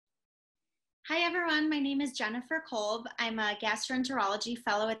Hi everyone, my name is Jennifer Kolb. I'm a gastroenterology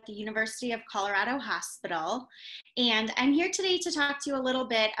fellow at the University of Colorado Hospital, and I'm here today to talk to you a little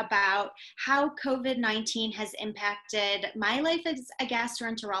bit about how COVID-19 has impacted my life as a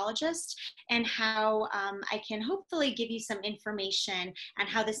gastroenterologist and how I can hopefully give you some information on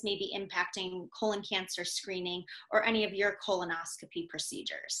how this may be impacting colon cancer screening or any of your colonoscopy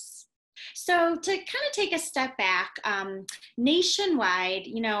procedures. So to kind of take a step back, nationwide,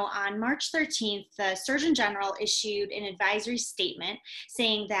 on March 13th, the Surgeon General issued an advisory statement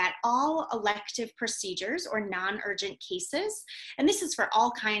saying that all elective procedures or non-urgent cases, and this is for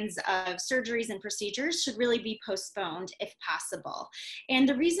all kinds of surgeries and procedures, should really be postponed if possible. And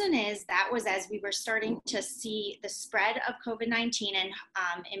the reason is that was as we were starting to see the spread of COVID-19 and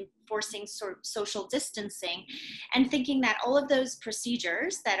enforcing social distancing, and thinking that all of those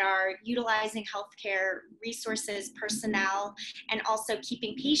procedures that are utilizing healthcare resources, personnel, and also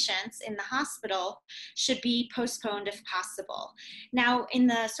keeping patients in the hospital should be postponed if possible. Now, in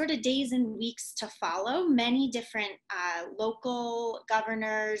the sort of days and weeks to follow, many different local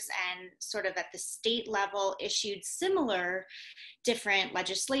governors and sort of at the state level issued similar different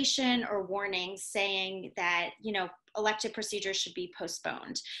legislation or warnings saying that, elective procedures should be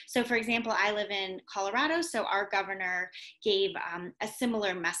postponed. So for example, I live in Colorado, so our governor gave a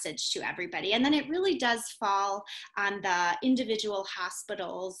similar message to everybody. And then it really does fall on the individual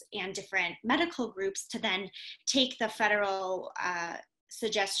hospitals and different medical groups to then take the federal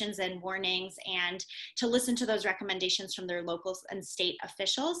suggestions and warnings and to listen to those recommendations from their local and state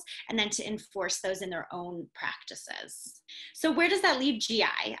officials and then to enforce those in their own practices. So where does that leave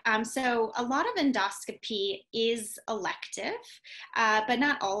GI? So a lot of endoscopy is elective, but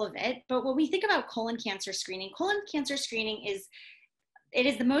not all of it. But when we think about colon cancer screening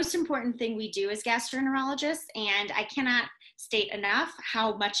is the most important thing we do as gastroenterologists, and I cannot state enough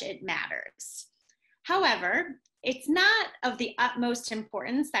how much it matters. However, it's not of the utmost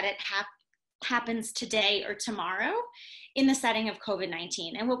importance that it happens today or tomorrow in the setting of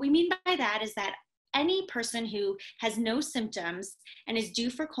COVID-19. And what we mean by that is that any person who has no symptoms and is due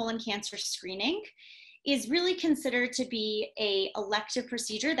for colon cancer screening is really considered to be an elective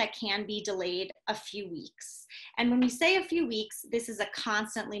procedure that can be delayed a few weeks. And when we say a few weeks, this is a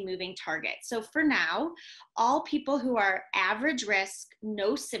constantly moving target. So for now, all people who are average risk,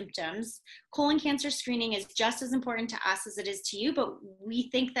 no symptoms, colon cancer screening is just as important to us as it is to you, but we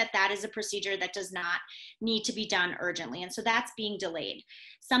think that that is a procedure that does not need to be done urgently. And so that's being delayed.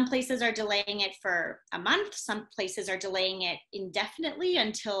 Some places are delaying it for a month. Some places are delaying it indefinitely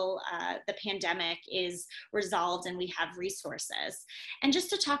until the pandemic is resolved and we have resources. And just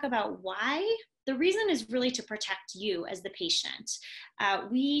to talk about why, the reason is really to protect you as the patient.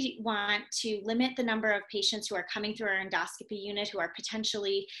 We want to limit the number of patients who are coming through our endoscopy unit who are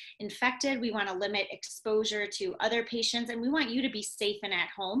potentially infected. We want to limit exposure to other patients, and we want you to be safe and at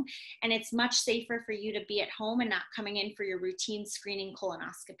home. And it's much safer for you to be at home and not coming in for your routine screening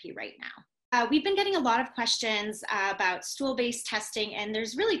colonoscopy right now. We've been getting a lot of questions about stool-based testing, and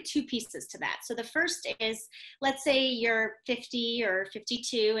there's really two pieces to that. So the first is, let's say you're 50 or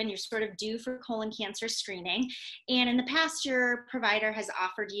 52 and you're sort of due for colon cancer screening. And in the past, your provider has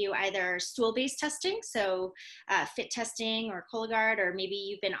offered you either stool-based testing, so FIT testing or Cologuard, or maybe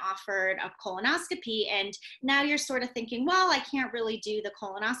you've been offered a colonoscopy, and now you're sort of thinking, well, I can't really do the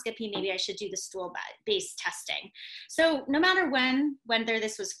colonoscopy, maybe I should do the stool-based testing. So no matter whether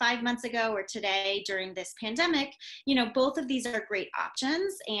this was 5 months ago or today during this pandemic, both of these are great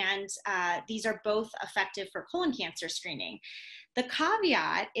options, and these are both effective for colon cancer screening. The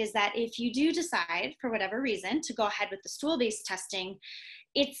caveat is that if you do decide, for whatever reason, to go ahead with the stool-based testing,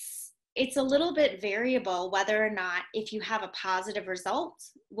 it's a little bit variable whether or not, if you have a positive result,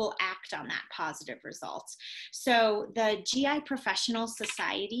 will act on that positive result. So the GI professional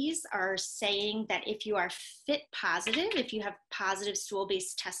societies are saying that if you are FIT positive, if you have positive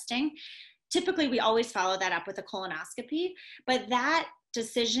stool-based testing, typically we always follow that up with a colonoscopy, but that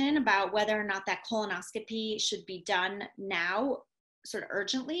decision about whether or not that colonoscopy should be done now sort of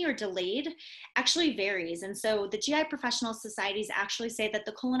urgently or delayed actually varies. And so the GI professional societies actually say that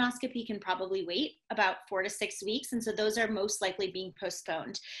the colonoscopy can probably wait about 4 to 6 weeks. And so those are most likely being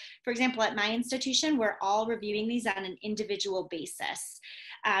postponed. For example, at my institution, we're all reviewing these on an individual basis.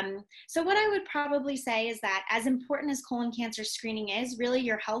 So what I would probably say is that as important as colon cancer screening is, really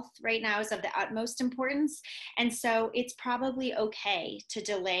your health right now is of the utmost importance. And so it's probably okay to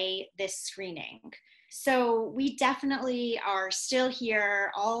delay this screening. So we definitely are still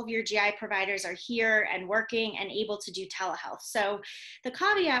here. All of your GI providers are here and working and able to do telehealth. So the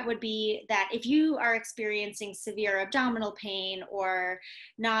caveat would be that if you are experiencing severe abdominal pain or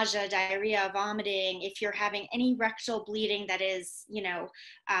nausea, diarrhea, vomiting, if you're having any rectal bleeding that is,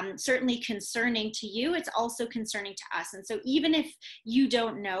 certainly concerning to you, it's also concerning to us. And so even if you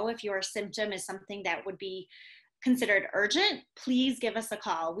don't know if your symptom is something that would be considered urgent, please give us a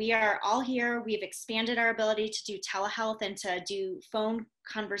call. We are all here. We've expanded our ability to do telehealth and to do phone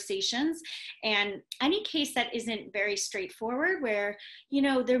conversations. And any case that isn't very straightforward, where,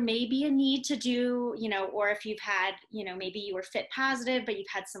 there may be a need to do, or if you've had, maybe you were fit positive, but you've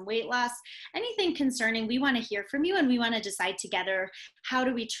had some weight loss, anything concerning, we want to hear from you and we want to decide together, how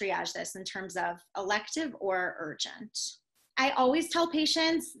do we triage this in terms of elective or urgent? I always tell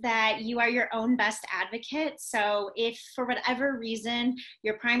patients that you are your own best advocate. So if for whatever reason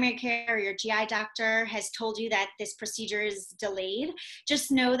your primary care or your GI doctor has told you that this procedure is delayed,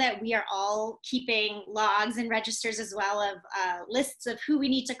 just know that we are all keeping logs and registers as well of lists of who we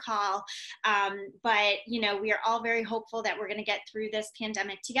need to call. But we are all very hopeful that we're going to get through this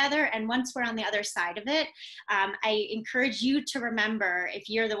pandemic together. And once we're on the other side of it, I encourage you to remember, if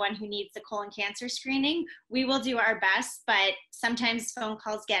you're the one who needs the colon cancer screening, we will do our best, but sometimes phone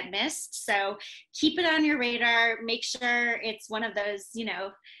calls get missed. So keep it on your radar. Make sure it's one of those,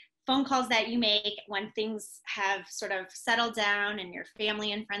 phone calls that you make when things have sort of settled down and your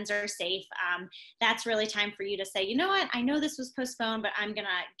family and friends are safe. That's really time for you to say, you know what, I know this was postponed, but I'm going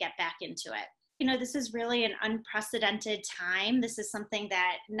to get back into it. This is really an unprecedented time. This is something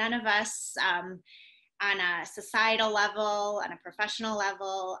that none of us, on a societal level, on a professional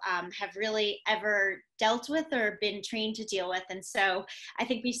level, have really ever dealt with or been trained to deal with. And so I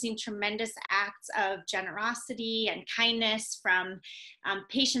think we've seen tremendous acts of generosity and kindness from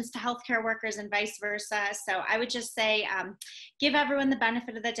patients to healthcare workers and vice versa. So I would just say, give everyone the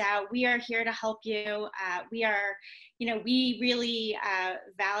benefit of the doubt. We are here to help you. We really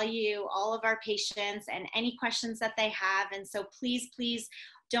value all of our patients and any questions that they have. And so please,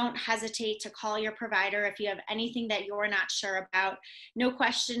 don't hesitate to call your provider if you have anything that you're not sure about. No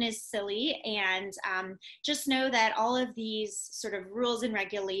question is silly. And just know that all of these sort of rules and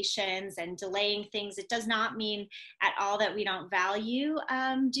regulations and delaying things, it does not mean at all that we don't value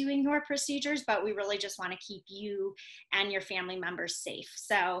doing your procedures, but we really just want to keep you and your family members safe.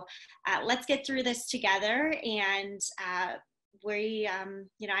 So let's get through this together. And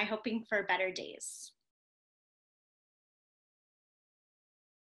I'm hoping for better days.